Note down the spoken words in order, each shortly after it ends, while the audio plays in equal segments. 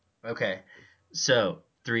Okay. So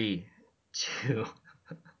 3, 2.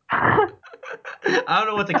 I don't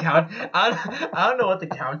know what the count. I don't know what the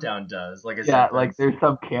countdown does. Like as Yeah, if like there's, there's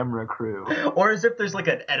some camera crew. or as if there's like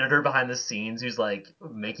an editor behind the scenes who's like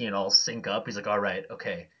making it all sync up. He's like, all right,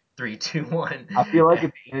 okay, 3, 2, 1. I feel like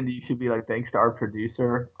at the end you should be like, thanks to our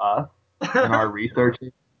producer, us, and our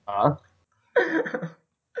researchers, us, Uh,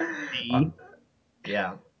 me.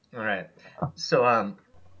 yeah. All right. So all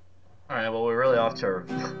right. Well, we're really off to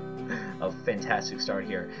a fantastic start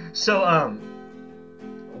here. So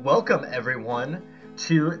welcome everyone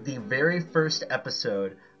to the very first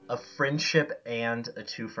episode of Friendship and a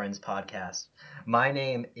Two Friends podcast. My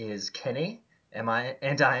name is Kenny, and I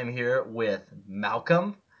am here with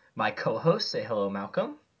Malcolm, my co-host. Say hello,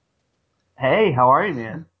 Malcolm. Hey, how are you,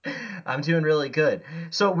 man? I'm doing really good.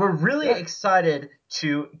 So we're really Good. excited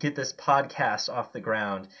to get this podcast off the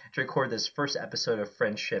ground to record this first episode of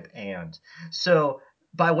Friendship and. So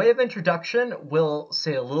by way of introduction, we'll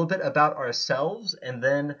say a little bit about ourselves and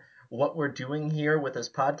then what we're doing here with this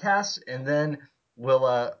podcast, and then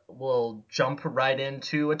we'll jump right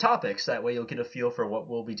into a topic. So that way you'll get a feel for what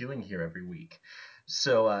we'll be doing here every week.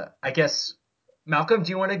 So I guess Malcolm, do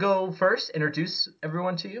you want to go first? Introduce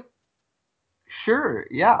everyone to you. Sure.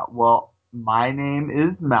 Yeah. Well, my name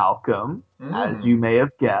is Malcolm, as you Mm. may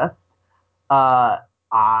have guessed. Uh,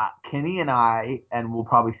 Kenny and I, and we'll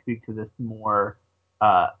probably speak to this more,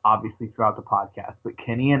 obviously throughout the podcast, but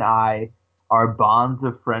Kenny and I, our bonds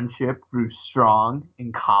of friendship grew strong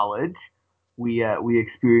in college. We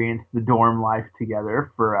experienced the dorm life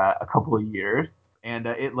together for a couple of years, and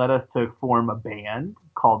it led us to form a band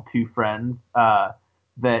called Two Friends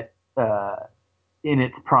that in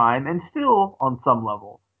its prime and still on some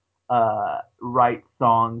level write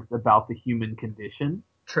songs about the human condition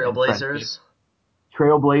and friendship. Trailblazers.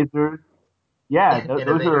 Trailblazers. Yeah, those are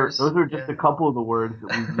Innovators. those are just Yeah. a couple of the words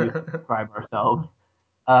that we've used to describe ourselves.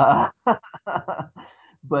 Uh,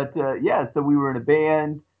 but yeah, so we were in a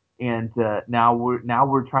band, and now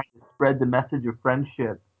we're trying to spread the message of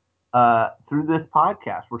friendship through this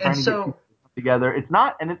podcast. We're and trying to get so people together. It's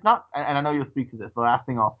not, and I know you'll speak to this. The last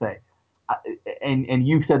thing I'll say, I, and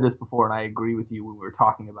you've said this before, and I agree with you when we were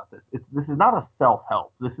talking about this. This is not a self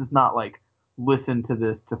help. This is not like listen to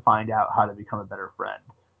this to find out how to become a better friend.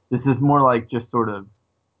 This is more like just sort of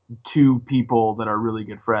two people that are really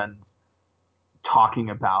good friends talking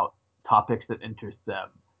about topics that interest them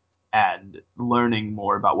and learning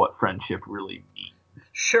more about what friendship really means.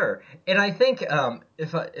 sure, and I think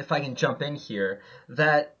if I can jump in here,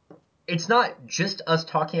 that it's not just us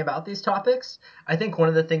talking about these topics. I think one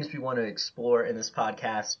of the things we want to explore in this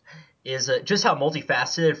podcast is just how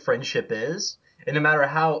multifaceted friendship is. And no matter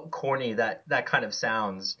how corny that kind of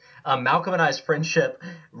sounds, Malcolm and I's friendship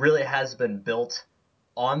really has been built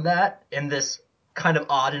on that in this kind of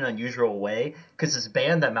odd and unusual way. Because this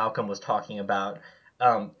band that Malcolm was talking about,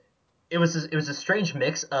 um, it was a strange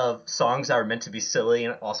mix of songs that were meant to be silly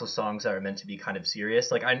and also songs that are meant to be kind of serious.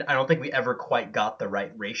 Like I don't think we ever quite got the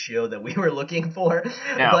right ratio that we were looking for,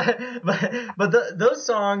 Now, but those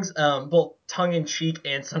songs, both tongue in cheek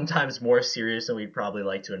and sometimes more serious than we'd probably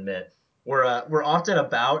like to admit, were often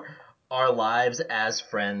about our lives as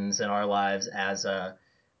friends and our lives as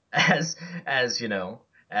as as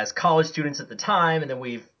as college students at the time, and then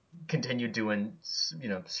we've continued doing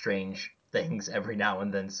strange things every now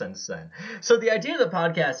and then since then. So the idea of the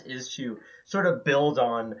podcast is to sort of build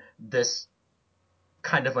on this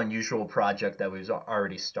kind of unusual project that was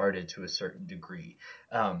already started to a certain degree.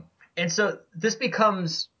 And so this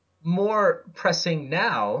becomes more pressing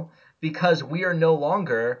now because we are no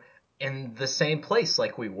longer in the same place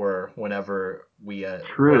like we were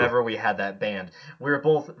true. whenever we had that band. We were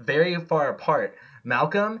both very far apart.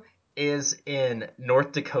 Malcolm is in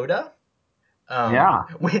North Dakota. Um, Yeah,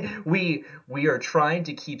 we are trying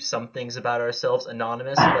to keep some things about ourselves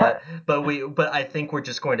anonymous, but I think we're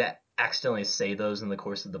just going to accidentally say those in the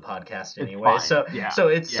course of the podcast it's anyway. fine. So Yeah, so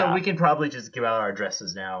yeah, we can probably just give out our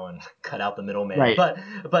addresses now and cut out the middleman. right.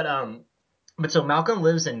 But so Malcolm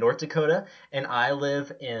lives in North Dakota and I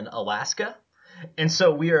live in Alaska, and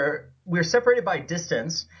so we're separated by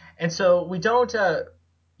distance, and so we don't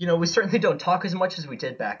we certainly don't talk as much as we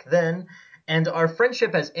did back then, and our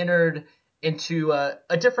friendship has entered into a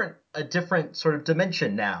different sort of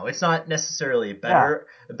dimension now. It's not necessarily Yeah,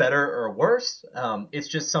 better or worse. It's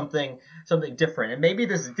just something different, and maybe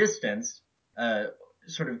this distance uh,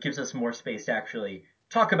 sort of gives us more space to actually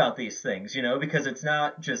talk about these things, because it's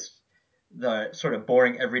not just the sort of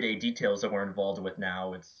boring everyday details that we're involved with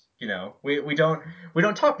now. It's we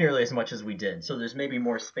don't talk nearly as much as we did, so there's maybe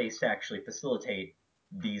more space to actually facilitate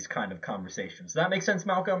these kind of conversations. Does that make sense,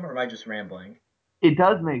 Malcolm, or am I just rambling? It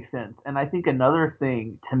does make sense. And I think another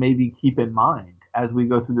thing to maybe keep in mind as we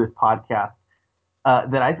go through this podcast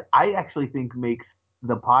that I actually think makes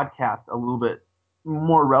the podcast a little bit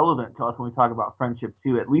more relevant to us when we talk about friendship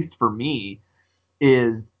too, at least for me,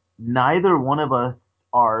 is neither one of us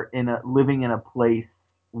are living in a place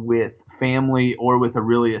with family or with a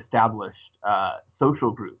really established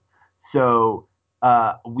social group. So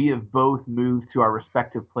we have both moved to our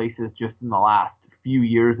respective places just in the last few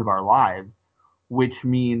years of our lives, which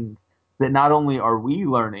means that not only are we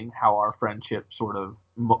learning how our friendship sort of,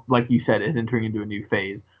 like you said, is entering into a new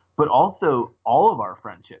phase, but also all of our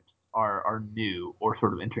friendships are new or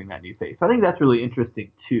sort of entering that new phase. So I think that's really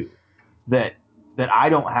interesting too. That that I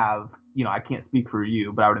don't have, I can't speak for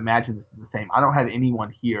you, but I would imagine this is the same. I don't have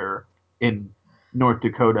anyone here in North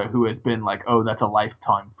Dakota who has been like, oh, that's a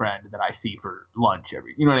lifetime friend that I see for lunch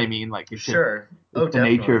you know what I mean? Like Sure. it's Oh, the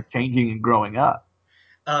nature definitely. of changing and growing up.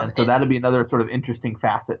 And so And that'd be another sort of interesting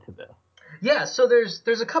facet to this. yeah, so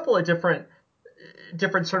there's a couple of different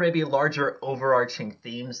sort of maybe larger overarching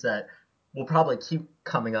themes that will probably keep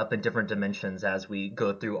coming up in different dimensions as we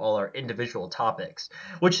go through all our individual topics.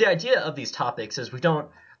 Which the idea of these topics is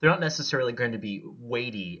they're not necessarily going to be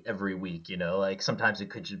weighty every week, you know, like sometimes it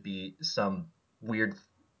could just be some weird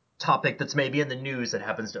topic that's maybe in the news that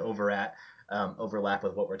happens to overlap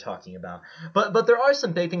with what we're talking about. But there are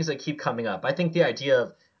some big things that keep coming up. I think the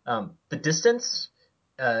idea of the distance,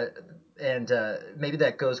 uh, and maybe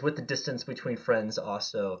that goes with the distance between friends.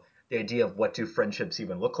 Also, the idea of what do friendships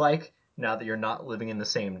even look like now that you're not living in the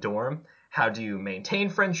same dorm. How do you maintain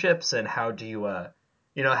friendships, and how do you,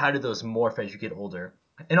 how do those morph as you get older?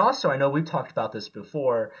 And also, I know we've talked about this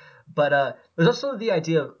before, but there's also the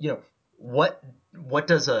idea of what what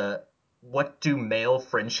does a what do male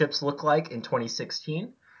friendships look like in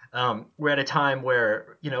 2016? We're at a time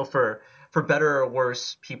where for better or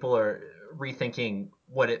worse, people are rethinking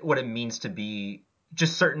what it means to be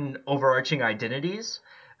just certain overarching identities.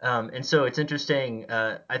 And so it's interesting.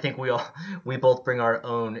 I think we both bring our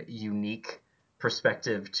own unique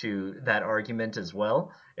perspective to that argument as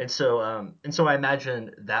well. And so I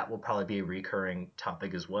imagine that will probably be a recurring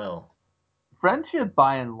topic as well. Friendship,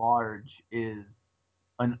 by and large, is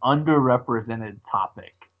an underrepresented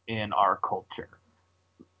topic in our culture.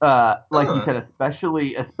 Like you Uh, said,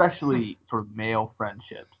 especially sort of male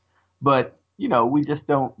friendships. But we just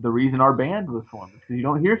don't. The reason our band was formed is because you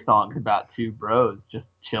don't hear songs about two bros just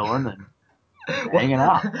chilling and well, hanging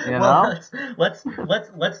out. You well, know?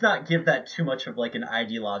 let's not give that too much of like an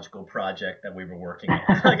ideological project that we were working on.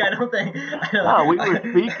 Like No, I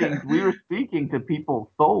we were speaking to people's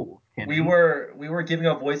souls, Kenny. we were giving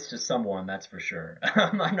a voice to someone, that's for sure.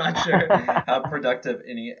 I'm not sure how productive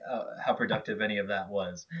any of that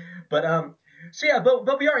was, but so yeah,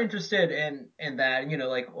 but we are interested in that,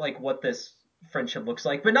 like what this friendship looks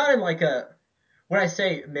like, but not in like a when I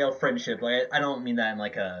say male friendship, like I don't mean that in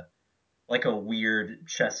like a weird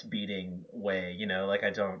chest beating way, like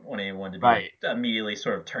I don't want anyone to be Right. immediately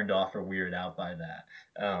sort of turned off or weirded out by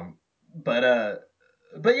that.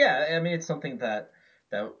 But yeah, I mean it's something that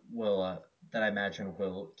will that I imagine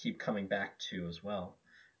will keep coming back to as well.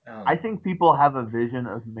 I Um, think people have a vision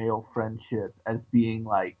of male friendship as being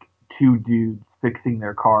like two dudes fixing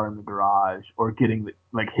their car in the garage or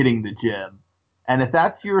like hitting the gym. And if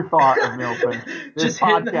that's your thought of male friendship, this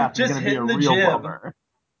podcast is just going to be a hitting the real gym. bummer.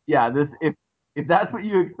 Yeah, this if that's what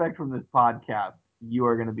you expect from this podcast, you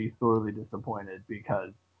are going to be sorely disappointed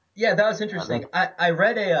because Yeah, that was interesting. that's I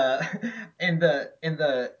read a in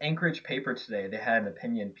the Anchorage paper today. They had an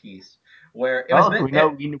opinion piece where it was oh, so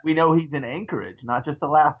meant. we know he's in Anchorage, not just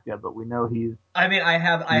Alaska, but we know I mean, he's I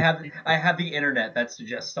have the internet that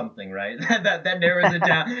suggests something, right? That narrows it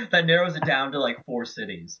down. That narrows it down to like 4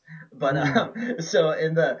 cities. But mm, so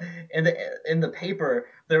in the paper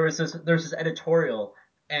there's this editorial,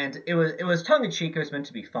 and it was tongue in cheek. It was meant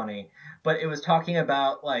to be funny, but it was talking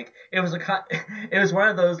about like it was one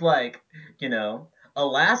of those like you know.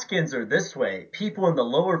 Alaskans are this way. People in the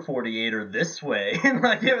lower 48 are this way. And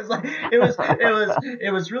like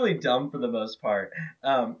it was really dumb for the most part.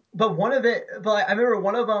 But I remember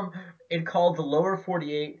one of them. It called the Lower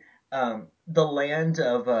 48 the land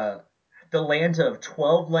of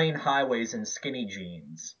 12-lane highways and skinny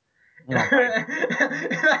jeans. oh my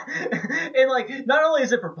And like, not only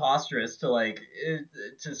is it preposterous to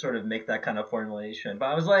sort of make that kind of formulation, but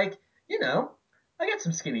I was like, you know, I got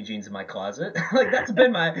some skinny jeans in my closet. Like that's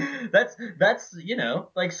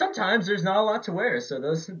like sometimes there's not a lot to wear, so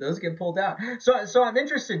those get pulled out. So I'm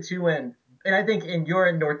interested too and I think you're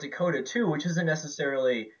in North Dakota too, which isn't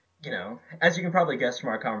necessarily, as you can probably guess from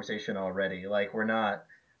our conversation already, like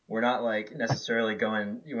We're not like necessarily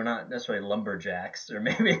going. We're not necessarily lumberjacks, or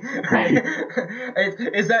maybe Right.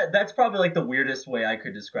 is that's probably like the weirdest way I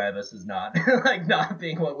could describe us as not like not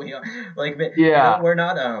being what we are. Like Yeah. we're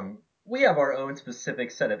not. We have our own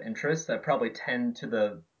specific set of interests that probably tend to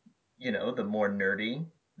the more nerdy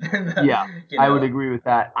than Yeah, the. I would agree with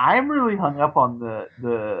that. I'm really hung up on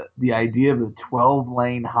the idea of the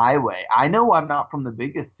 12-lane highway. I know I'm not from the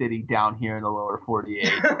biggest city down here in the lower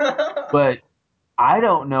 48, but I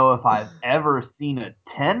don't know if I've ever seen a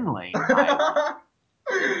 10-lane highway.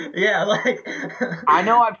 Yeah, like I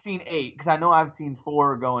know I've seen 8 because I know I've seen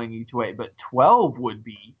 4 going each way, but 12 would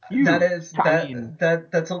be that huge. is I mean,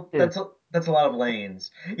 it's that's a lot of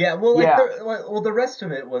lanes. Yeah, well, like yeah. the rest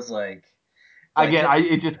of it was like Again,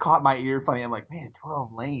 it just caught my ear funny. I'm like, man,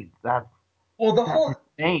 12 lanes. well That's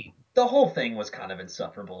insane. the whole thing was kind of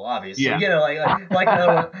insufferable, obviously. Yeah. Like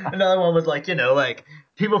another one was like, like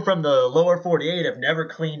people from the lower 48 have never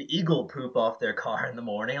cleaned eagle poop off their car in the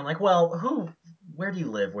morning. I'm like, well, where do you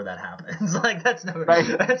live where that happens? Like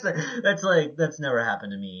Right. that's never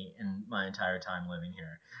happened to me in my entire time living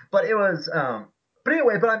here. But it was but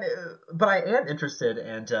anyway, but I am interested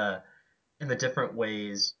in the different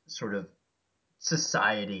ways sort of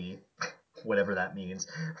society, whatever that means,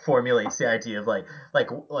 formulates the idea of like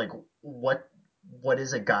what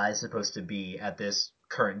is a guy supposed to be at this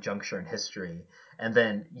current juncture in history, and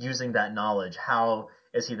then using that knowledge, how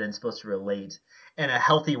is he then supposed to relate in a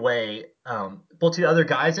healthy way, both to other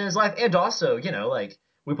guys in his life, and also like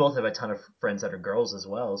we both have a ton of friends that are girls as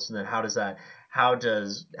well. So then how do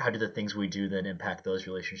the things we do then impact those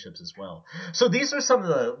relationships as well? So these are some of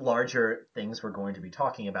the larger things we're going to be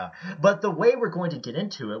talking about. But the way we're going to get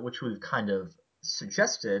into it, which we've kind of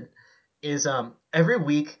suggested, is every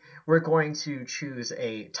week we're going to choose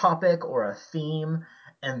a topic or a theme,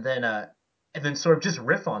 and then sort of just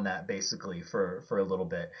riff on that basically for a little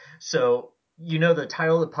bit. So the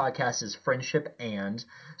title of the podcast is Friendship and.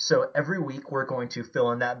 So every week we're going to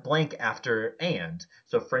fill in that blank after and.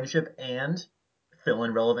 So friendship and fill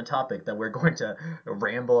in relevant topic that we're going to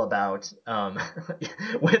ramble about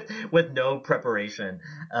with no preparation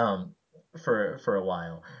for a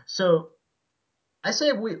while. So I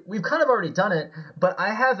say we've kind of already done it, but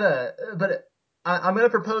I'm going to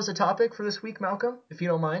propose a topic for this week, Malcolm, if you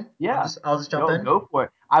don't mind. Yeah, I'll just jump in. go for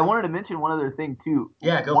it. I wanted to mention one other thing too.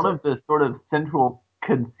 Yeah, go One for of it. the sort of central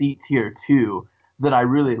conceits here too that I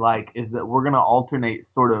really like is that we're going to alternate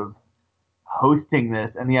sort of hosting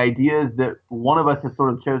this, and the idea is that one of us has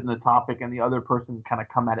sort of chosen the topic and the other person kind of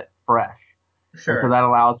come at it fresh. And so Sure. that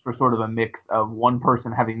allows for sort of a mix of one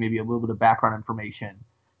person having maybe a little bit of background information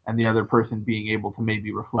and the other person being able to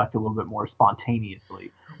maybe reflect a little bit more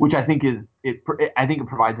spontaneously, which I think I think it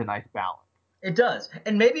provides a nice balance. It does.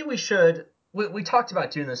 And maybe we should. We talked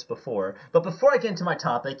about doing this before, but before I get into my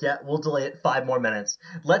topic, yeah, we'll delay it 5 more minutes.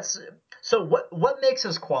 Let's. So, what makes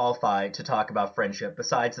us qualify to talk about friendship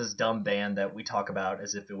besides this dumb band that we talk about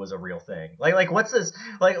as if it was a real thing? Like what's this?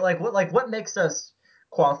 What makes us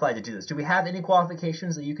qualified to do this? Do we have any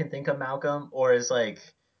qualifications that you can think of, Malcolm, or is like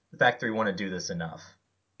the fact that we want to do this enough?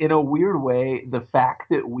 In a weird way, the fact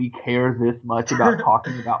that we care this much about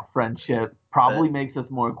talking about friendship probably But makes us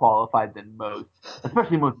more qualified than most,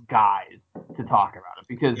 especially most guys, to talk about it.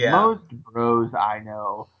 Because yeah, most bros I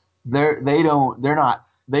know,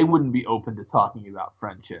 they wouldn't be open to talking about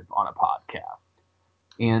friendship on a podcast.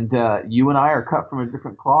 And you and I are cut from a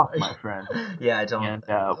different cloth, my friend, yeah, I don't. and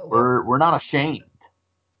Well, we're not ashamed.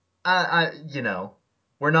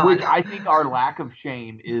 we're Which not. I think our lack of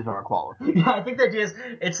shame is our Yeah, qualification. I think the idea is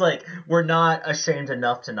it's like we're not ashamed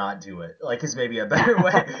enough to not do it. Like is maybe a better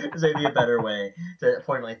way. Is maybe a better way to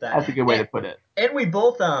formulate that. That's a good way to put it. And we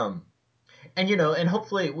both and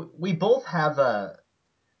hopefully we both have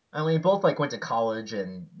and we both like went to college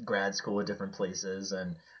and grad school at different places,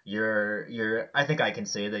 and you're I think I can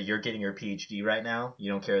say that you're getting your PhD right now.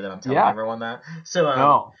 You don't care that I'm telling Yeah, everyone that. So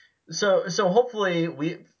no, so hopefully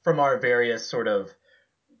we from our various sort of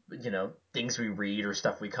things we read or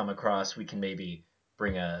stuff we come across, we can maybe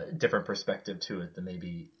bring a different perspective to it than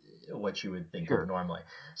maybe what you would think of sure. normally.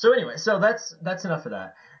 So anyway, so that's enough of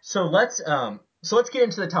that. So let's get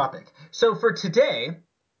into the topic. So for today,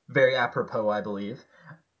 very apropos, I believe.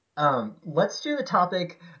 Let's do the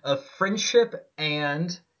topic of friendship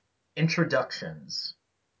and introductions.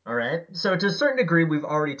 All right. So to a certain degree, we've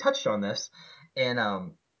already touched on this,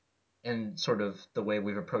 and sort of the way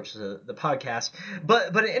we've approached the podcast.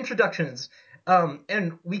 But introductions,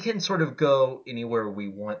 and we can sort of go anywhere we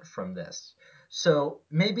want from this. So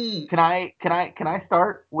maybe Can I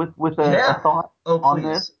start with a yeah. thought Oh on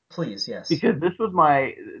this? please Please, yes. because this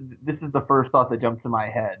is the first thought that jumps to my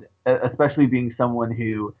head, especially being someone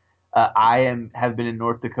who have been in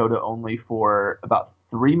North Dakota only for about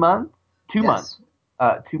 3 months, 2 months,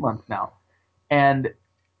 Yes. 2 months now, and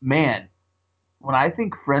man, when I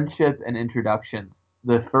think friendship and introductions,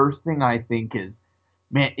 the first thing I think is,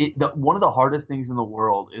 man, one of the hardest things in the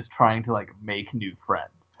world is trying to like make new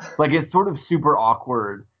friends. Like it's sort of super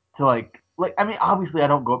awkward to like I mean, obviously I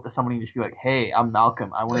don't go up to somebody and just be like, "Hey, I'm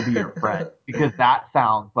Malcolm. I want to be your friend," because that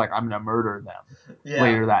sounds like I'm gonna murder them Yeah.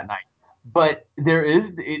 later that night. But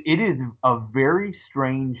it is a very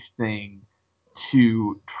strange thing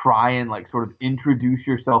to try and like sort of introduce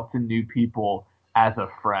yourself to new people as a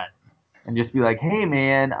friend and just be like, "Hey,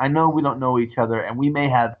 man, I know we don't know each other and we may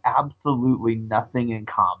have absolutely nothing in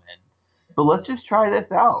common, but let's just try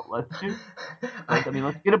this out. I,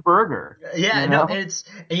 Let's get a burger, yeah, you no, know?" it's,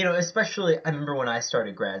 especially I remember when I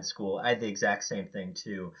started grad school, I had the exact same thing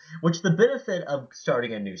too. Which the benefit of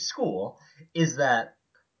starting a new school is that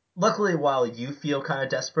luckily while you feel kind of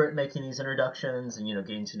desperate making these introductions and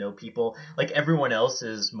getting to know people, like everyone else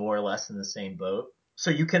is more or less in the same boat, so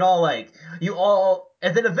you can all like you all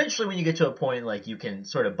and then eventually when you get to a point like you can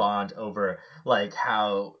sort of bond over like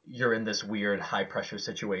how you're in this weird high pressure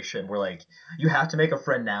situation where like you have to make a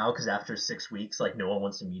friend now because after 6 weeks like no one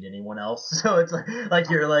wants to meet anyone else. So it's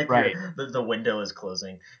Right. the window is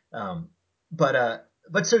closing. um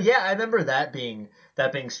but so yeah, I remember that being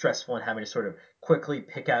stressful and having to sort of quickly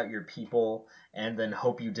pick out your people and then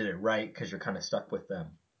hope you did it right because you're kind of stuck with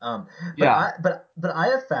them. Yeah. But I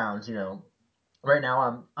have found, right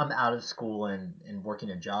now I'm out of school and working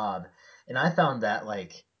a job, and I found that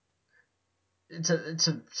like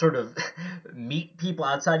to sort of meet people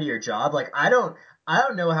outside of your job, like I don't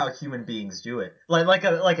know how human beings do it. Like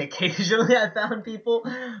occasionally I found people,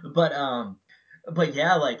 but but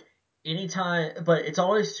yeah, like anytime, but it's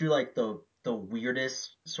always through like the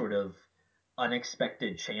weirdest sort of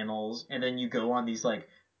unexpected channels, and then you go on these like,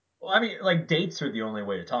 well, I mean, like dates are the only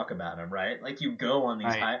way to talk about them, right? Like you go on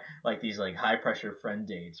Right. these like high pressure friend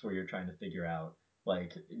dates where you're trying to figure out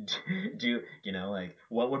like do like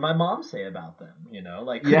what would my mom say about them,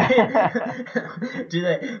 like could they Yeah. do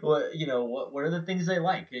they what are the things they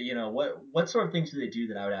like, what sort of things do they do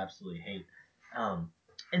that I would absolutely hate. um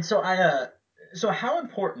and so so how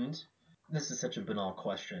important, this is such a banal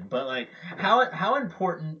question, but like how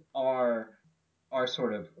important are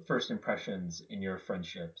sort of first impressions in your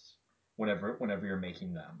friendships whenever you're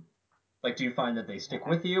making them? Like, do you find that they stick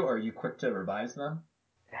with you, or are you quick to revise them?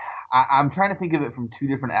 I'm trying to think of it from two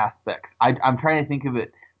different aspects. I'm trying to think of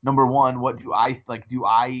it. Number one, what do I like? Do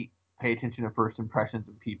I pay attention to first impressions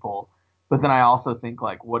of people? But then I also think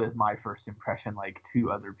like, what is my first impression like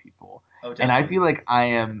to other people? Oh, And I definitely. feel like I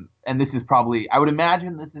am, and this is probably, I would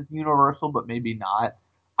imagine this is universal, but maybe not.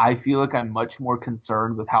 I feel like I'm much more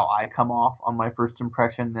concerned with how I come off on my first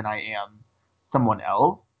impression than I am someone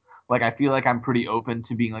else. Like I feel like I'm pretty open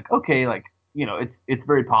to being like, okay, like it's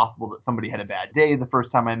very possible that somebody had a bad day the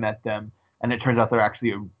first time I met them, and it turns out they're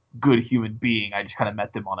actually a good human being. I just kind of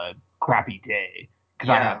met them on a crappy day because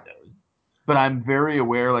I have Yeah. those. But I'm very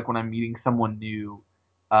aware, like when I'm meeting someone new,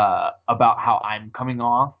 about how I'm coming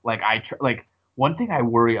off. Like one thing I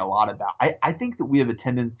worry a lot about. I think that we have a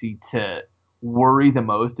tendency to worry the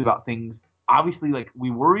most about things. Obviously, like we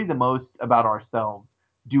worry the most about ourselves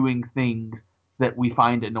doing things that we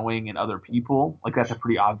find annoying in other people. Like that's a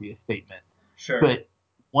pretty obvious statement. Sure. But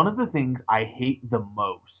one of the things I hate the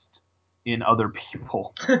most in other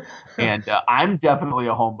people, and I'm definitely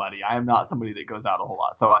a homebody. I am not somebody that goes out a whole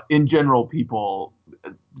lot. So in general, people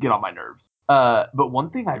get on my nerves. But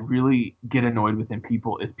one thing I really get annoyed with in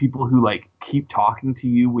people is people who like keep talking to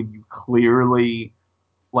you when you clearly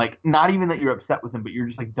like not even that you're upset with them, but you're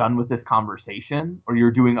just like done with this conversation, or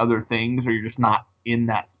you're doing other things, or you're just not in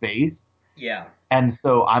that space. Yeah. And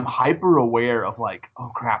so I'm hyper aware of like,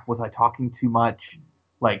 oh crap, was I talking too much?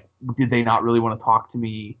 Like, did they not really want to talk to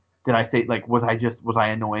me? Did I say like, was I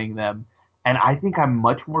annoying them? And I think I'm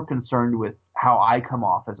much more concerned with how I come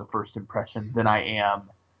off as a first impression than I am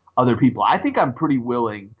other people. I think I'm pretty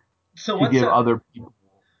willing So to what's give a other people,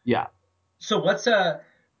 yeah. so what's a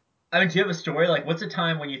I mean, do you have a story? Like, what's a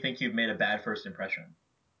time when you think you've made a bad first impression?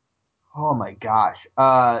 Oh my gosh.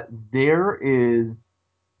 There is,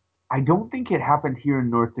 I don't think it happened here in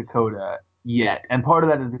North Dakota yet. And part of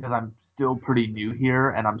that is because I'm still pretty new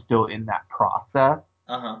here and I'm still in that process.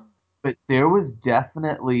 Uh huh. But there was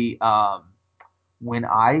definitely when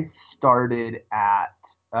I started at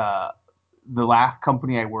the last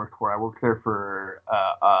company I worked for. I worked there for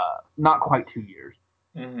not quite 2 years.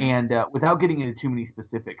 Mm-hmm. And without getting into too many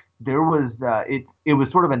specifics, there was it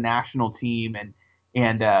was sort of a national team, and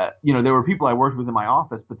And there were people I worked with in my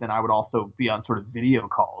office, but then I would also be on sort of video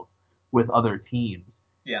calls with other teams.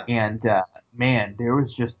 Yeah. And man, there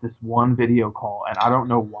was just this one video call, and I don't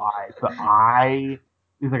know why, but it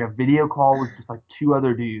was like a video call with just like two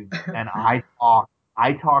other dudes, and I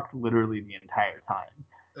talked literally the entire time,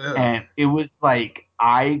 Ugh. and it was like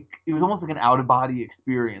it was almost like an out of body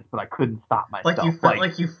experience, but I couldn't stop myself.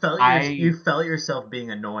 Like You I felt yourself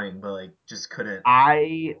being annoying, but like just couldn't.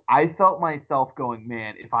 I felt myself going,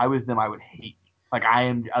 man, if I was them, I would hate me.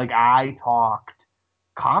 I talked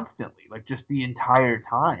constantly, like just the entire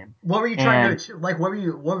time. What were you trying to And achieve? Like, why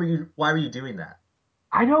were you doing that?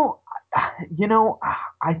 I don't, you know,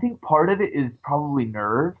 I think part of it is probably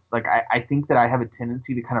nerves. Like, I think that I have a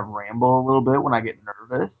tendency to kind of ramble a little bit when I get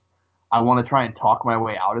nervous. I want to try and talk my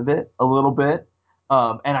way out of it a little bit.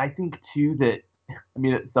 And I think too that, I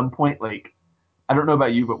mean, at some point, like, I don't know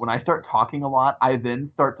about you, but when I start talking a lot, I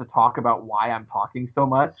then start to talk about why I'm talking so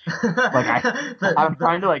much. Like I'm the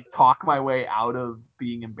trying to like talk my way out of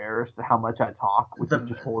being embarrassed at how much I talk, which is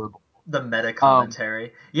just the horrible. the meta Um,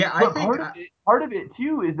 commentary. Yeah, I but think part of it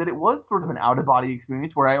too is that it was sort of an out of body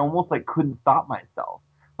experience where I almost like couldn't stop myself.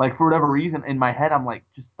 Like for whatever reason, in my head, I'm like,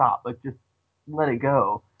 just stop, like just let it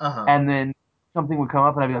go. uh-huh. And then something would come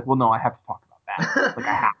up, and I'd be like, well, no, I have to talk about that. Like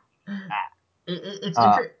I have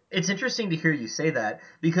that. It's interesting to hear you say that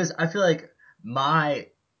because I feel like my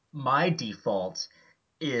my default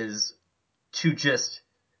is to just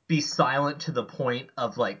be silent to the point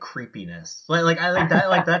of like creepiness. Like I like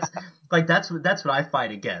that that's what I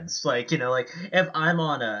fight against. Like, like if I'm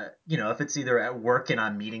on if it's either at work and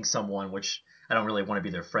I'm meeting someone, which I don't really want to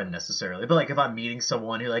be their friend necessarily, but like if I'm meeting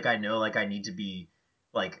someone who like I know like I need to be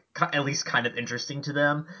like at least kind of interesting to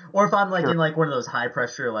them, or if I'm like Sure. in like one of those high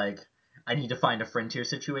pressure like I need to find a friend tier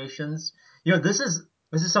situations. This is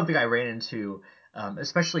something I ran into,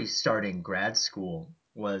 especially starting grad school.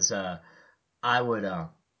 Was I would uh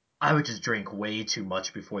I would just drink way too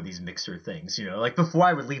much before these mixer things, like before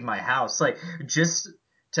I would leave my house, like just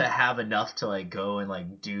to have enough to like go and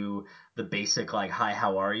like do the basic like hi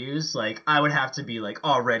how are yous, like I would have to be like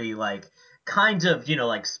already like kind of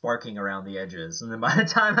like sparking around the edges, and then by the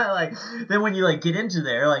time I like then when you like get into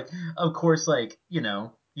there, like of course like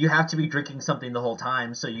you have to be drinking something the whole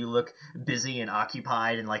time so you look busy and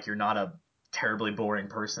occupied and like you're not a terribly boring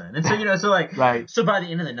person. And so Right. so by the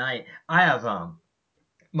end of the night I have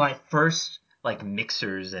my first like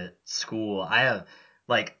mixers at school. I have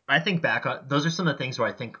like I think back on those are some of the things where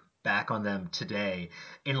I think back on them today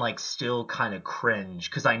and like still kind of cringe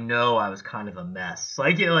because I know I was kind of a mess.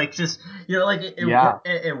 Like like just like Yeah.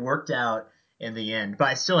 it worked out in the end, but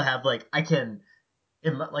I still have like I can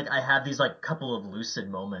like I have these like couple of lucid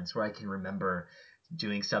moments where I can remember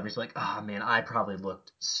doing stuff. It's like, oh man, I probably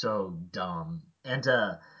looked so dumb.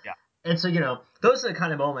 Yeah. And so, those are the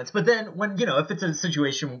kind of moments. But then when, if it's a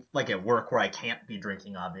situation like at work where I can't be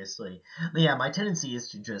drinking, obviously, yeah, my tendency is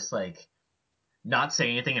to just like not say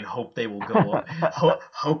anything and hope they will go,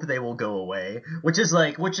 hope they will go away, which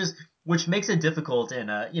makes it difficult in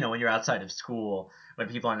when you're outside of school when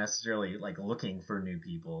people aren't necessarily like looking for new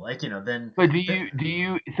people, like then But do the, you do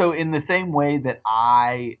you so in the same way that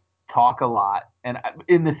I talk a lot, and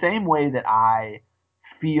in the same way that I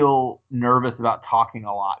feel nervous about talking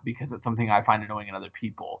a lot because it's something I find annoying in other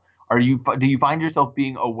people, do you find yourself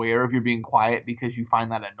being aware of your being quiet because you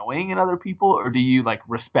find that annoying in other people, or do you like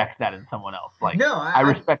respect that in someone else? Like no, I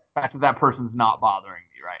respect the fact that that person's not bothering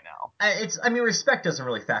me right now. I mean respect doesn't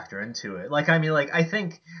really factor into it. Like I mean like I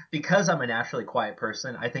think because I'm a naturally quiet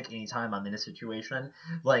person, I think anytime I'm in a situation,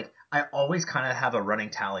 like I always kind of have a running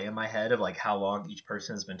tally in my head of like how long each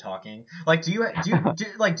person has been talking. Like do you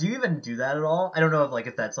even do that at all? I don't know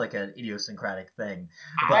if that's like an idiosyncratic thing.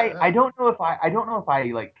 But I don't know if I don't know if I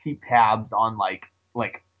like keep tabs on like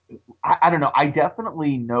I don't know. I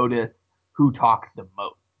definitely notice who talks the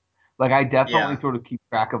most. Like I definitely yeah. sort of keep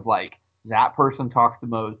track of like that person talks the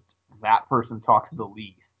most, that person talks the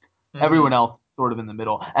least. Everyone Mhm. else sort of in the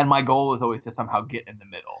middle. And my goal is always to somehow get in the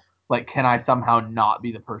middle. Like can I somehow not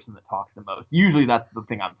be the person that talks the most? Usually that's the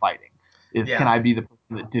thing I'm fighting. Is can Yeah. I be the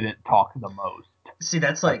person that didn't talk the most? See,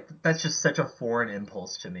 that's Like like that's just such a foreign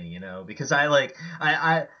impulse to me, because I like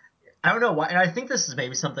I don't know why, and I think this is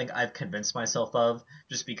maybe something I've convinced myself of,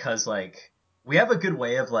 just because like we have a good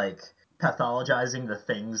way of like pathologizing the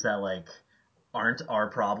things that like aren't our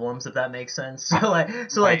problems, if that makes sense. right.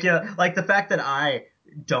 Like the fact that I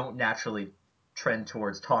don't naturally trend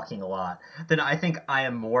towards talking a lot, then I think I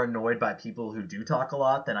am more annoyed by people who do talk a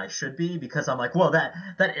lot than I should be, because I'm like, well, that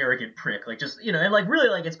arrogant prick, like just and like really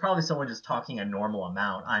like it's probably someone just talking a normal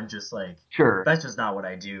amount. I'm just like Sure. that's just not what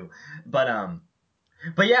I do. But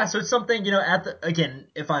But yeah, so it's something, at the again,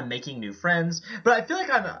 if I'm making new friends, but I feel like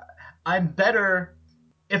I'm better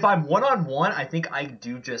if I'm one on one. I think I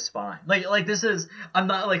do just fine. Like this is I'm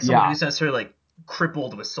not like someone Yeah. who's necessarily like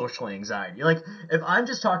crippled with social anxiety. Like if I'm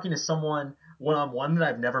just talking to someone one on one that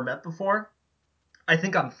I've never met before, I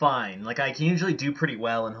think I'm fine. Like I can usually do pretty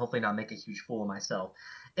well and hopefully not make a huge fool of myself.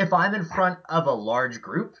 If I'm in front of a large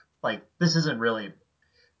group, like this isn't really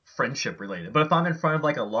friendship related, but if I'm in front of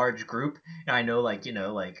like a large group and I know like,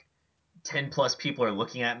 like 10 plus people are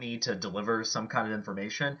looking at me to deliver some kind of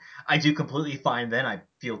information, I do completely fine then. I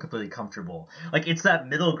feel completely comfortable. Like it's that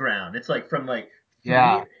middle ground. It's like from like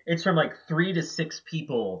Yeah. it's from like 3 to 6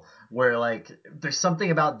 people where like there's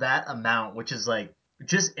something about that amount which is like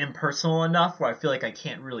just impersonal enough where I feel like I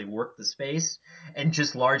can't really work the space, and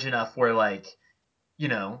just large enough where like, you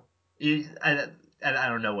know, I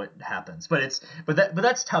don't know what happens, but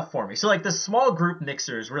that's tough for me. So like the small group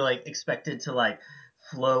mixers were like expected to like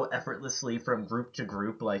flow effortlessly from group to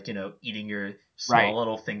group, like eating your small Right.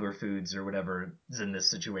 little finger foods or whatever is in this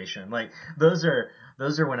situation. Like those are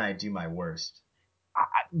when I do my worst.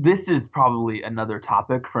 This is probably another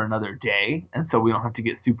topic for another day, and so we don't have to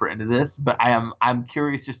get super into this. But I'm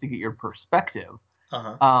curious just to get your perspective,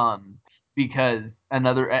 Uh huh. um, because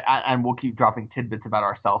and we'll keep dropping tidbits about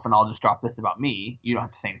ourselves, and I'll just drop this about me. You don't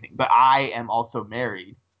have to say anything, but I am also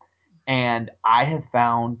married, and I have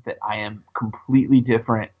found that I am completely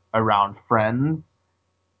different around friends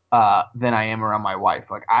than I am around my wife.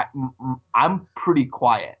 Like I'm pretty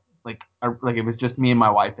quiet. Like if it's just me and my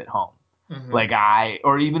wife at home. Mm-hmm. Like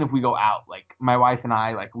or even if we go out, like my wife and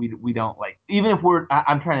I, like we don't like, even if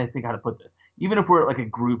I'm trying to think how to put this. Even if we're at like a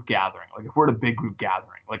group gathering, like if we're at a big group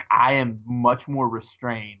gathering, like I am much more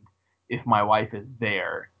restrained if my wife is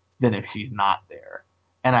there than if she's not there.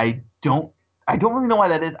 And I don't really know why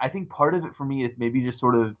that is. I think part of it for me is maybe just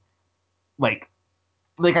sort of like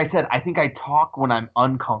like I said, I think I talk when I'm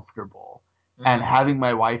uncomfortable, and Mm-hmm. having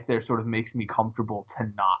my wife there sort of makes me comfortable to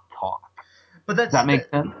not talk. But Does that make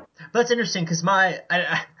sense? that's interesting because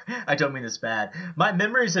I don't mean this bad. My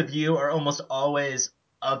memories of you are almost always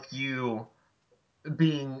of you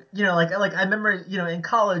being, like I remember, in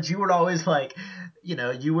college you would always like,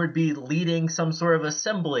 you would be leading some sort of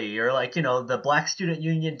assembly or like, the Black Student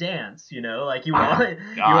Union dance, like you would always you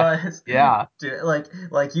would Gosh, always yeah, do,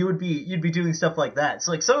 like you'd be doing stuff like that.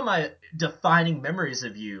 So like some of my defining memories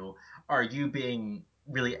of you are you being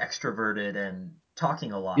really extroverted and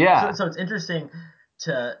talking a lot. So yeah, so it's interesting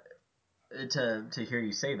to to hear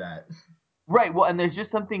you say that. right. Well, and there's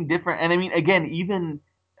just something different. And I mean, again, even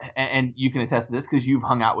and you can attest to this because you've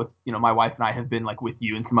hung out with, my wife and I have been like with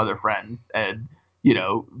you and some other friends, and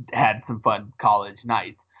had some fun college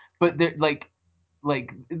nights. But there, like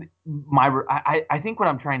I think what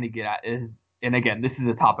I'm trying to get at is, and again, this is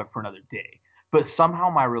a topic for another day, but somehow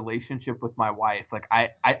my relationship with my wife, like I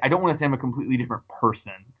don't want to say I'm a completely different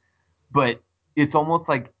person, but it's almost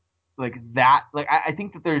like that. Like I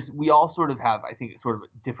think that we all sort of have, I think, sort of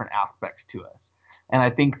different aspects to us, and I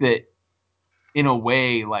think that in a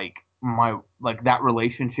way, like that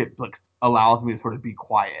relationship like allows me to sort of be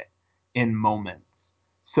quiet in moments,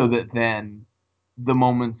 so that then the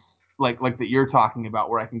moments like that you're talking about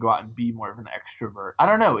where I can go out and be more of an extrovert. I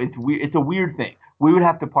don't know. It's weird. It's a weird thing. We would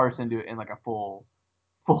have to parse into it in like a full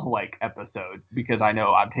like episode because I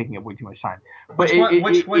know I'm taking up way too much time. But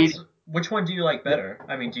Which one? it Which one do you like better?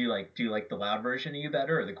 I mean, do you like the loud version of you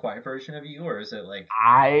better, or the quiet version of you, or is it like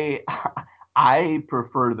I I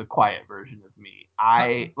prefer the quiet version of me.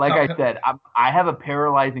 Like I how? said, I have a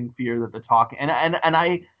paralyzing fear that the talk and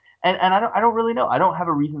I don't really know. I don't have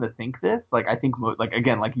a reason to think this. Like I think like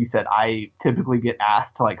again, like you said, I typically get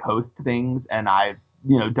asked to like host things, and I've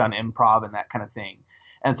done improv and that kind of thing.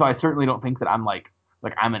 And so I certainly don't think that I'm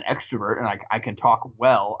I'm an extrovert and I can talk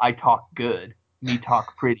well. I talk good. Me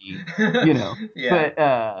talk pretty, you know. Yeah.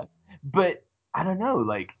 But but I don't know,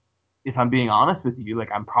 like if I'm being honest with you, like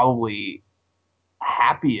I'm probably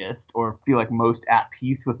happiest or feel like most at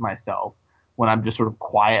peace with myself when I'm just sort of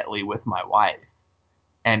quietly with my wife.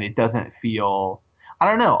 And it doesn't feel, I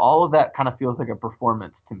don't know, all of that kind of feels like a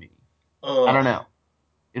performance to me. I Ugh. don't know.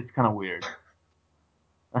 It's kind of weird.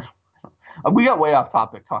 We got way off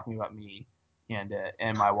topic talking about me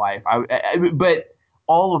and my wife. But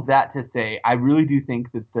all of that to say, I really do think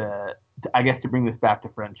that I guess to bring this back to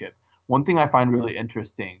friendship, one thing I find really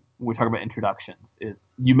interesting when we talk about introductions is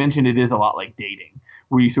you mentioned it is a lot like dating,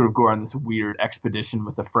 where you sort of go on this weird expedition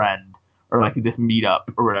with a friend or like this meetup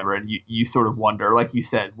or whatever, and you sort of wonder, like you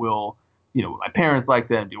said, will my parents like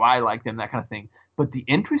them? Do I like them? That kind of thing. But the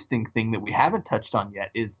interesting thing that we haven't touched on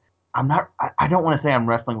yet is I don't want to say I'm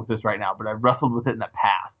wrestling with this right now, but I've wrestled with it in the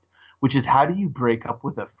past, which is how do you break up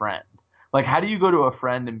with a friend? Like, how do you go to a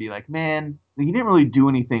friend and be like, man, you didn't really do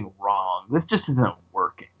anything wrong. This just isn't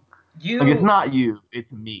working. Like, it's You, not you,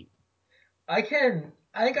 it's me. I can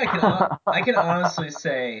honestly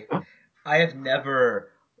say I have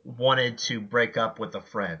never wanted to break up with a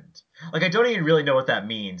friend. Like I don't even really know what that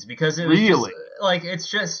means because it was just Really? like it's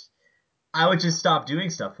just I would just stop doing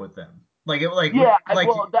stuff with them. Yeah, Like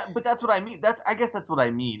well, but that's what I mean. I guess that's what I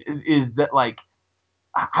mean is that like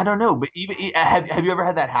I don't know, but even have you ever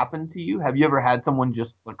had that happen to you? Have you ever had someone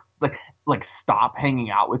just like stop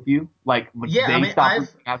hanging out with you? Like yeah, I they mean stop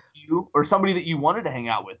reaching out to you, or somebody that you wanted to hang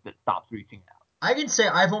out with that stops reaching out? I can say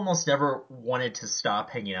I've almost never wanted to stop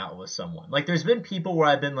hanging out with someone. Like there's been people where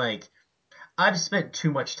I've been like I've spent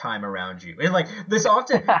too much time around you. And like this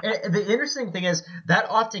often, and the interesting thing is that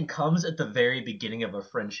often comes at the very beginning of a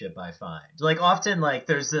friendship, I find. Like often like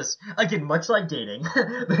there's this, again, much like dating,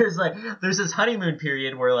 there's this honeymoon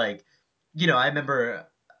period where like, I remember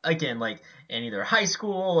again, like in either high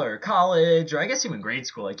school or college, or I guess even grade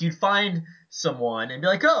school, like you'd find someone and be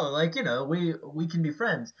like, oh, like, we can be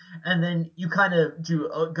friends. And then you kind of do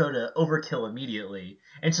go to overkill immediately,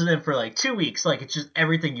 and so then for like 2 weeks, like it's just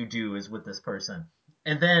everything you do is with this person.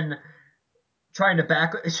 And then trying to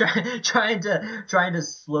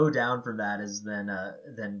slow down from that is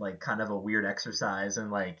then like kind of a weird exercise,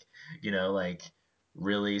 and like, like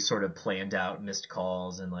really sort of planned out missed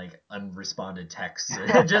calls and like unresponded texts.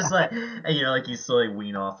 Just like, and, like you slowly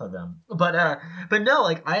wean off of them. But no,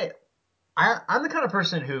 like I'm the kind of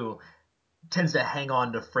person who tends to hang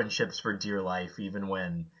on to friendships for dear life, even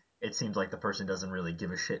when it seems like the person doesn't really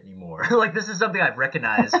give a shit anymore. Like this is something I've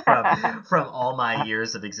recognized from all my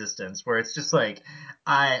years of existence, where it's just like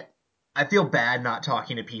I I feel bad not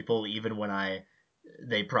talking to people even when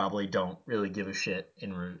they probably don't really give a shit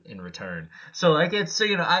in return. So like it's so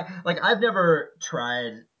I've never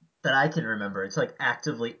tried that I can remember. It's like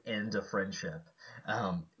actively end a friendship.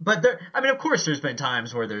 But there, I mean, of course, there's been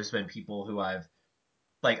times where there's been people who I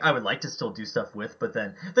would like to still do stuff with, but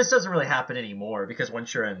then this doesn't really happen anymore because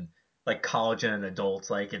once you're in like college and an adult,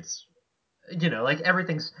 like it's like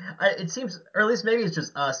everything's. It seems, or at least maybe it's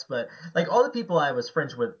just us, but like all the people I was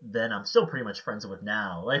friends with then, I'm still pretty much friends with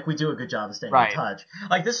now. Like we do a good job of staying in Right. touch.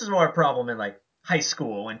 Like this is more a problem in like high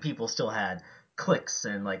school when people still had cliques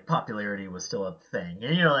and like popularity was still a thing,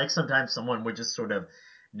 and like sometimes someone would just sort of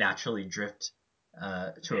naturally drift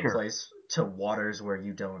to a Sure. place, to waters where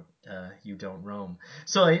you don't roam.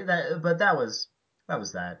 So but that was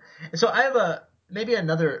that. So I have a maybe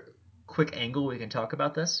another quick angle we can talk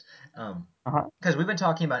about this. Uh-huh. Because we've been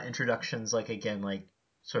talking about introductions, like again, like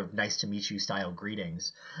sort of nice to meet you style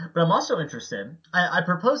greetings. But I'm also interested. I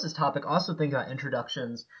propose this topic also thinking about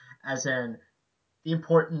introductions as in the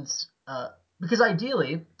importance, because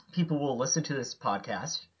ideally people will listen to this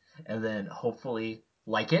podcast and then hopefully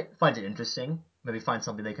like it, find it interesting, maybe find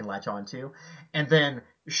something they can latch on to, and then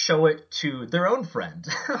show it to their own friend,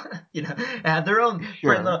 have their own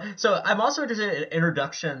friend. Sure. So I'm also interested in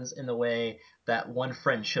introductions in the way that one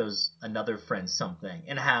friend shows another friend something,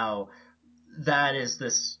 and how that is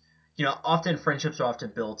this, often friendships are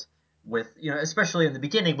often built with, especially in the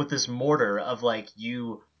beginning, with this mortar of like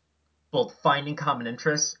you both finding common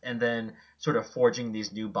interests and then sort of forging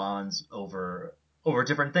these new bonds over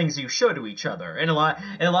different things you show to each other. And a lot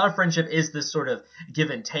of friendship is this sort of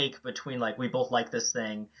give and take between like we both like this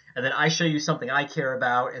thing, and then I show you something I care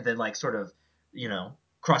about, and then like sort of,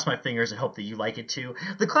 cross my fingers and hope that you like it too.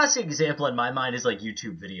 The classic example in my mind is like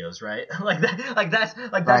YouTube videos, right? Right.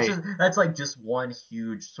 That's like just one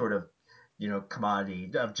huge sort of,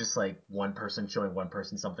 commodity of just like one person showing one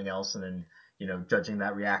person something else, and then judging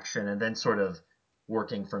that reaction, and then sort of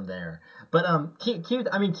working from there. But can you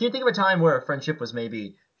think of a time where a friendship was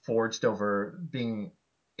maybe forged over being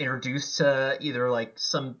introduced to either like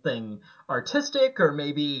something artistic or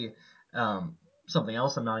maybe something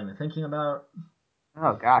else I'm not even thinking about?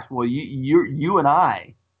 Oh gosh. Well, you and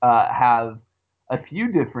I have a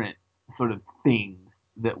few different sort of things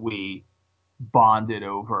that we bonded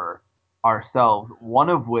over ourselves. One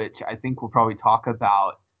of which I think we'll probably talk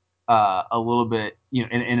about a little bit,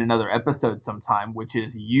 in another episode sometime, which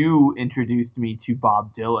is you introduced me to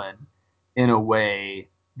Bob Dylan in a way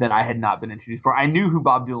that I had not been introduced for. I knew who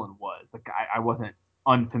Bob Dylan was. Like I wasn't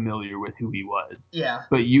unfamiliar with who he was, Yeah.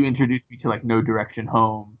 but you introduced me to like No Direction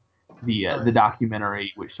Home, Oh, the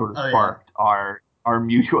documentary, which sort of oh yeah. sparked our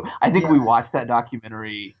mutual. I think we Yeah. watched that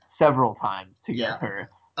documentary several times Yeah. together.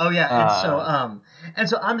 Oh yeah, Uh, and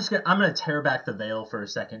so I'm gonna tear back the veil for a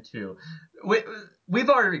second too. we, we've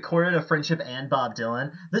already recorded a friendship and Bob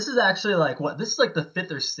Dylan. This is actually like what? This is like the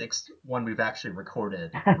fifth or sixth one we've actually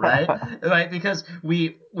recorded, right? Right, because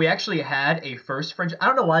we actually had a first friendship. I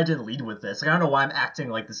don't know why I didn't lead with this. Like, I don't know why I'm acting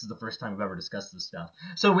like this is the first time we've ever discussed this stuff.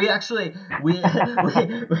 So we actually we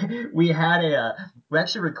had we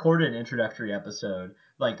actually recorded an introductory episode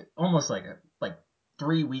like almost like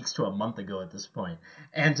 3 weeks to a month ago at this point,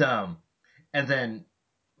 and then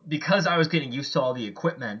because I was getting used to all the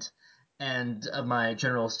equipment and of my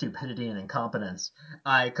general stupidity and incompetence,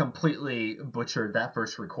 I completely butchered that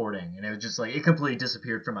first recording, and it was just like it completely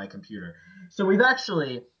disappeared from my computer. So we've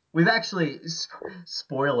actually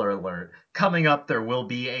spoiler alert, coming up there will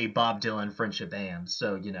be a Bob Dylan friendship AM.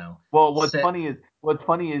 So Well, sit. what's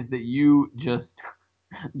funny is that you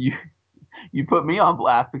you put me on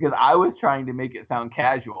blast because I was trying to make it sound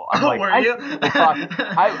casual. I'm Oh, like, were you?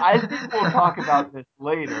 I think we'll talk about this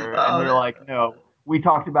later, and you're Oh, like, no, we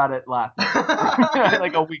talked about it last night,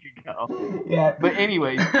 like a week ago. yeah. But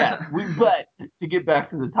anyways, yes, but to get back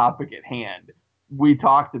to the topic at hand, we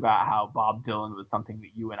talked about how Bob Dylan was something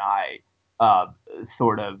that you and I uh,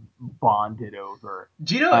 sort of bonded over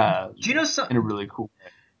Do you know? uh, Do you know some? in a really cool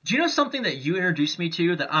way. Do you know something that you introduced me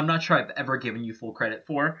to that I'm not sure I've ever given you full credit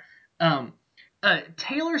for? Um,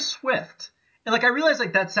 Taylor Swift. And like I realize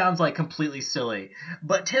like that sounds like completely silly,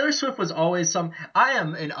 but Taylor Swift was always some. I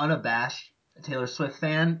am an unabashed Taylor Swift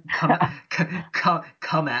fan.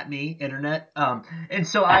 Come at me, internet. And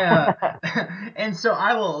so and so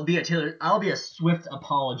I will be a Taylor. I'll be a Swift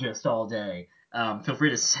apologist all day. Feel free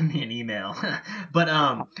to send me an email. but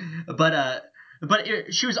but uh,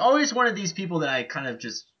 she was always one of these people that I kind of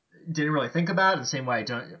just didn't really think about in the same way I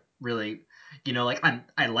don't really, like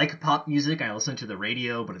I like pop music. I listen to the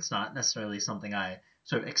radio, but it's not necessarily something I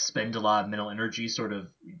sort of expend a lot of mental energy sort of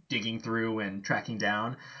digging through and tracking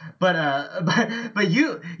down. But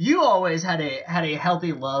you always had a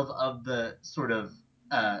healthy love of the sort of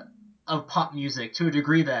pop music to a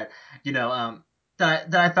degree that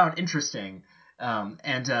that I found interesting. And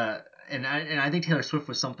I think Taylor Swift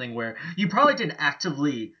was something where you probably didn't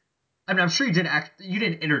actively. I mean, I'm sure you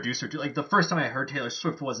didn't introduce her to, like, the first time I heard Taylor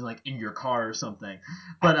Swift wasn't like in your car or something,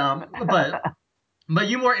 but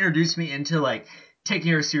you more introduced me into like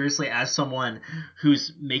taking her seriously as someone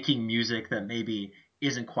who's making music that maybe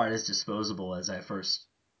isn't quite as disposable as I first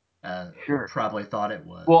Sure. probably thought it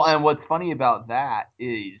Well, was. and what's funny about that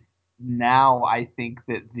is now I think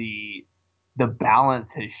that the balance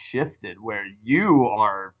has shifted where you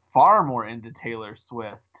are far more into Taylor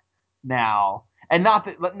Swift now, and not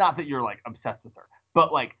that you're like obsessed with her,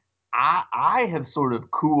 but like I have sort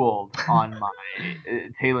of cooled on my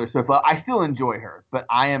Taylor Swift. I still enjoy her, but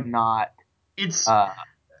I am not. It's Uh,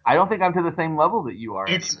 I don't think I'm to the same level that you are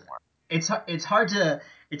it's anymore. it's hard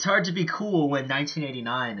to be cool when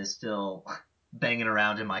 1989 is still banging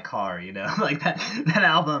around in my car, like that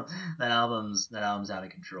album's out of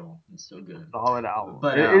control. It's so good. Solid album.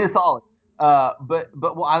 But It is solid. But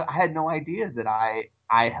well, I had no idea that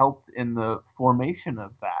I helped in the formation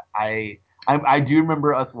of that. I do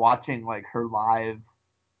remember us watching like her live.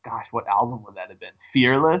 Gosh, what album would that have been?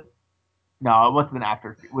 Fearless? No, it must have been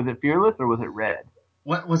after. Was it Fearless or was it Red?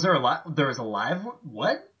 what was there a lot? There was a live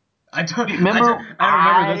what? I don't I don't Remember, I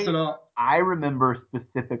don't remember this at all. I remember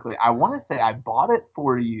specifically. I want to say I bought it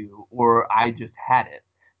for you or I just had it,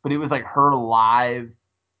 but it was like her live,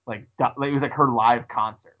 like it was like her live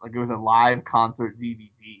concert. Like it was a live concert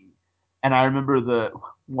DVD, and I remember the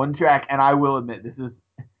one track. And I will admit, this is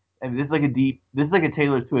like a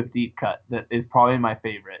Taylor Swift deep cut that is probably my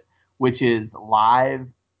favorite, which is live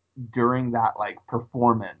during that like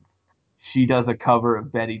performance. She does a cover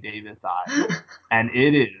of Betty Davis Eyes, and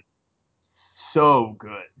it is so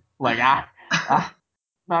good. Like I'm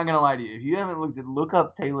not gonna lie to you. If you haven't look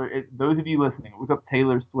up Taylor. Those of you listening, look up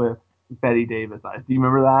Taylor Swift, Betty Davis Eyes. Do you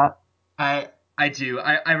remember that? I do.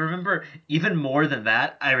 I remember even more than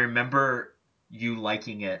that. I remember you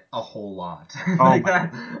liking it a whole lot. Oh Like my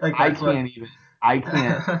that. god, Like I that's what. can't even. I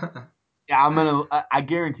can't. Yeah, I'm gonna. I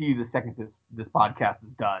guarantee you, the second this podcast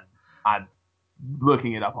is done, I'm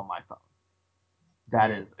looking it up on my phone. That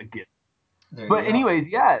there, is a gift. there you But go. anyways,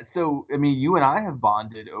 yeah. So I mean, you and I have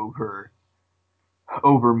bonded over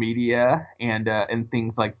media and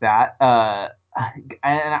things like that. And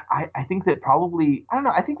I think that probably I don't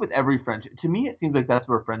know. I think with every friendship, to me, it seems like that's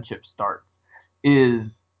where friendship starts. Is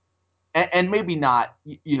and maybe not.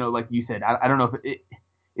 Like you said, I don't know if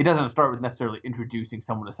it doesn't start with necessarily introducing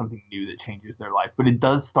someone to something new that changes their life, but it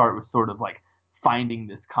does start with sort of like finding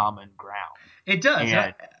this common ground. It does.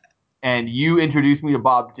 And you introduced me to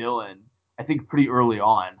Bob Dylan, I think pretty early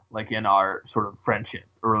on, like in our sort of friendship,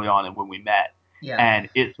 early on and when we met. Yeah. And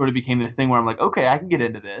it sort of became this thing where I'm like, okay, I can get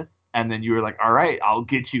into this. And then you were like, all right, I'll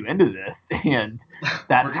get you into this. And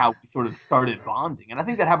that's We're how we sort of started bonding. And I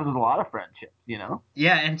think that happens with a lot of friendships, you know?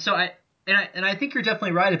 Yeah, and so I think you're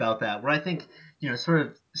definitely right about that. Where I think sort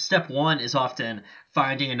of step one is often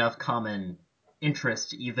finding enough common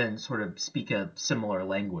interest to even sort of speak a similar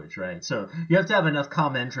language, right? So you have to have enough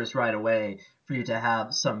common interest right away for you to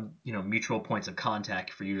have some mutual points of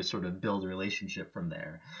contact for you to sort of build a relationship from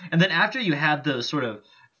there. And then after you have those sort of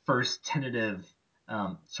first tentative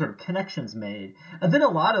sort of connections made, and then a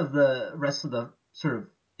lot of the rest of the sort of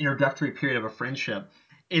introductory period of a friendship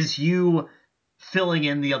is you filling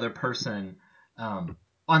in the other person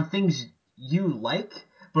on things you like,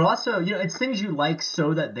 but also it's things you like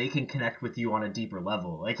so that they can connect with you on a deeper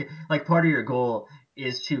level. Like part of your goal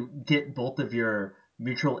is to get both of your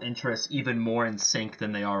mutual interests even more in sync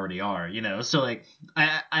than they already are. So like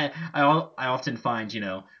I often find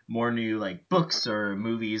more new like books or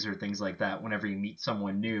movies or things like that whenever you meet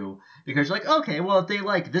someone new, because you're like, okay, well, if they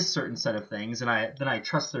like this certain set of things, and I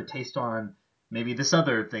trust their taste on maybe this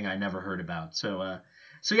other thing I never heard about. So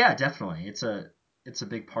yeah, definitely, it's a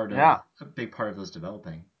Yeah. big part of those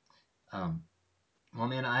developing. Um, well,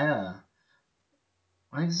 man, I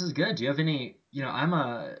think this is good. Do you have any? Do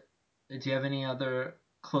you have any other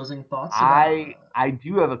closing thoughts about? I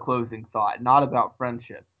do have a closing thought, not about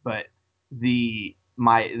friendship, but the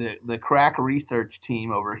crack research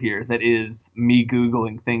team over here that is me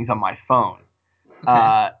Googling things on my phone Okay.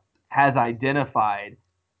 uh, has identified,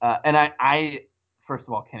 and I, first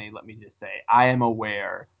of all, Kenny, let me just say, I am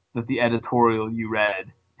aware that the editorial you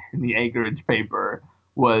read in the Anchorage paper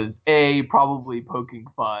was A, probably poking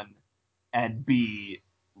fun, and B,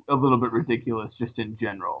 a little bit ridiculous just in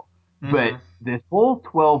general. But Mm-hmm. this whole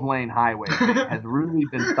 12-lane highway thing has really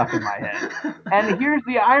been stuck in my head. And here's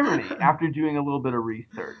the irony after doing a little bit of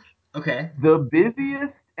research. Okay. The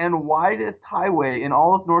busiest and widest highway in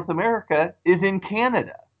all of North America is in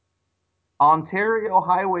Canada. Ontario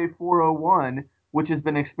Highway 401, which has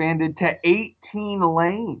been expanded to 18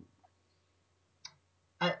 lanes.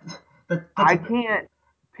 I, that's I can't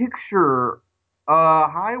picture a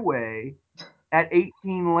highway at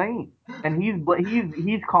 18 lanes. And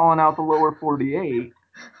he's calling out the lower 48,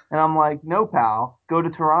 and I'm like, "No, pal, go to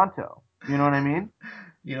Toronto." You know what I mean?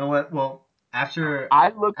 you know what? Well, after I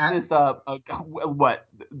looked at, this up. What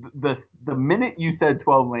the minute you said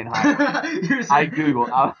 12-lane highway, you're I saying,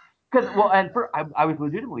 googled because I was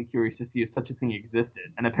legitimately curious to see if such a thing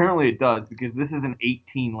existed, and apparently it does because this is an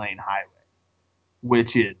 18-lane highway,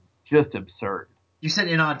 which is just absurd. you said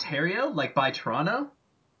in Ontario, like by Toronto.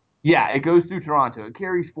 Yeah, it goes through Toronto. It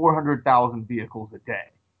carries 400,000 vehicles a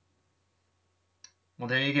day. Well,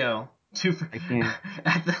 there you go. Two I can't.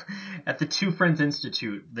 at the Two Friends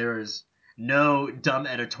Institute. There is no dumb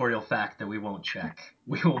editorial fact that we won't check.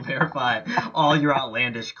 We will verify all your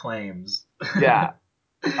outlandish claims. Yeah.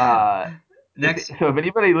 Uh, Next so if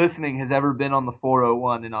anybody listening has ever been on the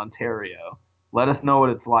 401 in Ontario, let us know what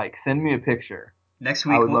it's like. Send me a picture. next I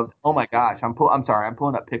week would we'll. love. Oh my gosh, I'm sorry. I'm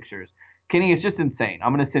pulling up pictures. Kenny, it's just insane.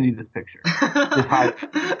 I'm gonna send you this picture. This highway.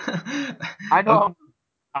 I know Okay,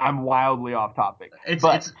 I'm wildly off topic,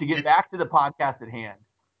 but to get back to the podcast at hand,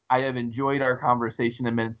 I have enjoyed our conversation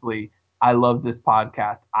immensely. I love this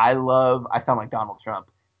podcast. I sound like Donald Trump.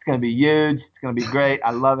 It's going to be huge. It's going to be great.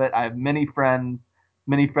 I love it. I have many friends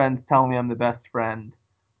tell me I'm the best friend.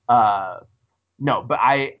 Uh, no, but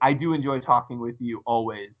I do enjoy talking with you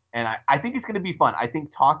always. And I think it's going to be fun. I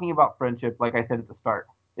think talking about friendship, like I said at the start,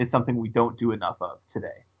 is something we don't do enough of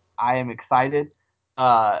today. I am excited.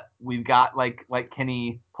 We've got like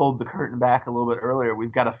Kenny pulled the curtain back a little bit earlier.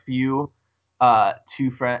 We've got a few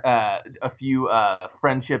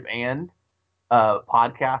friendship and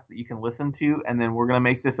podcasts that you can listen to, and then we're gonna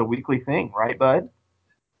make this a weekly thing, right, bud?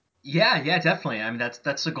 yeah, definitely. I mean,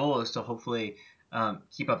 that's the goal, is to hopefully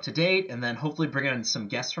keep up to date, and then hopefully bring in some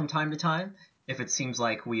guests from time to time if it seems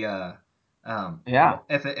like Yeah,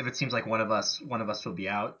 if it seems like one of us will be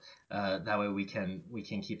out. That way we can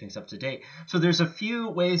keep things up to date. So there's a few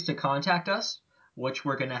ways to contact us, which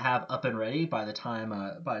we're gonna have up and ready by the time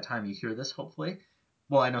you hear this, hopefully.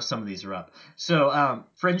 Well, I know some of these are up. So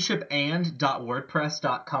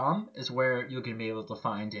friendshipand.wordpress.com is where you're gonna be able to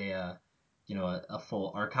find a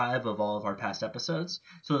full archive of all of our past episodes.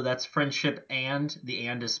 So that's friendship, and the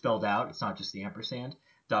and is spelled out. It's not just the ampersand.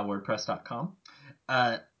 .wordpress.com.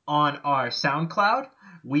 On our SoundCloud,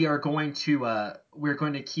 we're going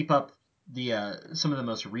to keep up the some of the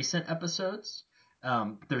most recent episodes.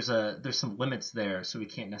 There's some limits there, so we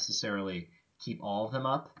can't necessarily keep all of them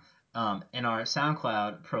up. And our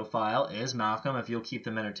SoundCloud profile is Malcolm. If you'll keep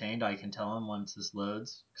them entertained, I can tell them once this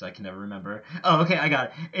loads because I can never remember. Oh, okay, I got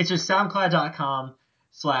it. It's just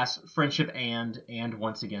SoundCloud.com/friendship and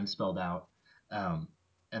once again spelled out. And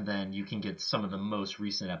then you can get some of the most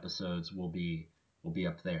recent episodes will be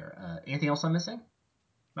up there. Anything else I'm missing,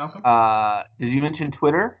 Malcolm? Did you mention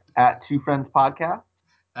Twitter at Two Friends Podcast?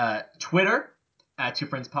 Twitter at Two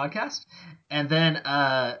Friends Podcast, and then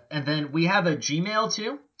we have a Gmail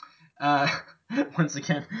too. Once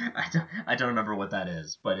again, I don't remember what that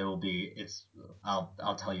is, but it will be.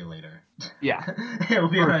 I'll tell you later. Yeah, it will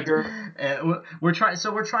be for on. sure. We're trying.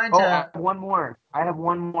 So we're trying Oh, to. I have one more. Oh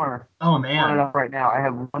I'm pulling it man. up right now. I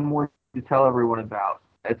have one more to tell everyone about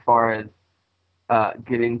as far as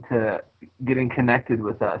getting connected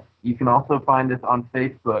with us. You can also find us on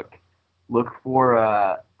Facebook. Look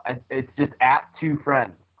for it's just at Two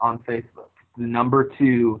Friends on Facebook. The number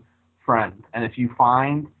 2 friends, and if you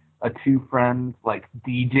find a Two Friends like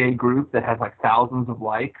DJ group that has like thousands of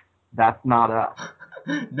likes, that's not us.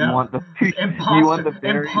 You No, want the you want the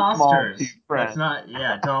very small 2 imposters. That's friends. not.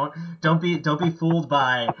 Yeah, don't be fooled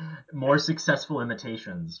by more successful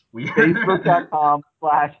imitations. We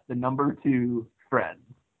Facebook.com/the number 2 friends.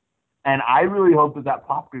 And I really hope that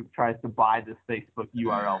pop group tries to buy this Facebook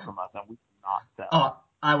URL from us, and we cannot sell. Oh,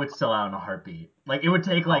 I would sell out in a heartbeat. Like it would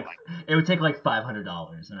take like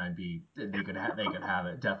 $500, and they could have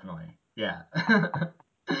it definitely. Yeah.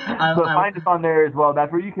 But find us on there as well.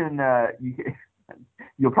 That's where you can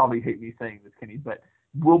you'll probably hate me saying this, Kenny, but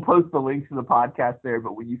we'll post the links to the podcast there.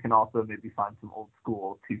 But you can also maybe find some old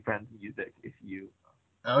school Two Friends music if you.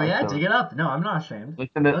 Oh yeah, dig it up. No, I'm not ashamed.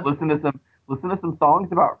 Listen to some songs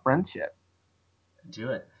about friendship.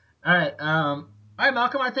 Do it. All right. All right,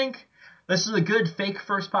 Malcolm. I think this is a good fake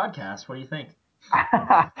first podcast. What do you think?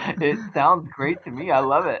 It sounds great to me. I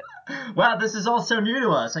love it. Wow, this is all so new to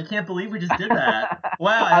us. I can't believe we just did that.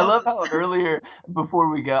 Wow. I love how earlier, before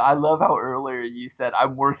we go, I love how earlier you said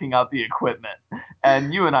I'm working out the equipment,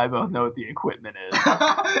 and you and I both know what the equipment is.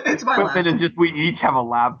 It's my Equipment laptop. is just we each have a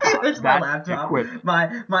laptop. It's my laptop.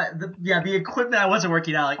 The equipment I wasn't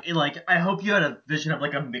working out. Like I hope you had a vision of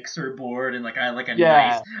like a mixer board and like I like a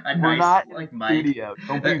Yeah, we're nice not in like a mic. studio.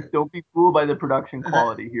 Don't be fooled by the production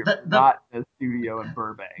quality here. We're The not in a studio in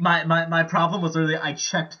Burbank. my problem was literally I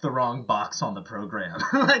checked the wrong box on the program.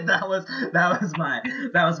 Like that was my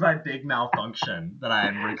big malfunction that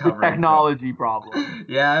I'm recovering Technology from. problem.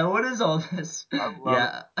 Yeah, what is all this? I love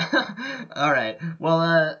Yeah. All right.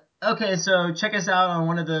 Well, okay, so check us out on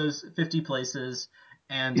one of those 50 places.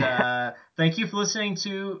 And thank you for listening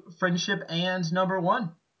to Friendship and Number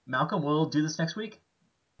One. Malcolm, we'll do this next week.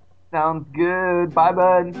 Sounds good. Bye,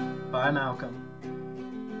 bud. Bye, Malcolm.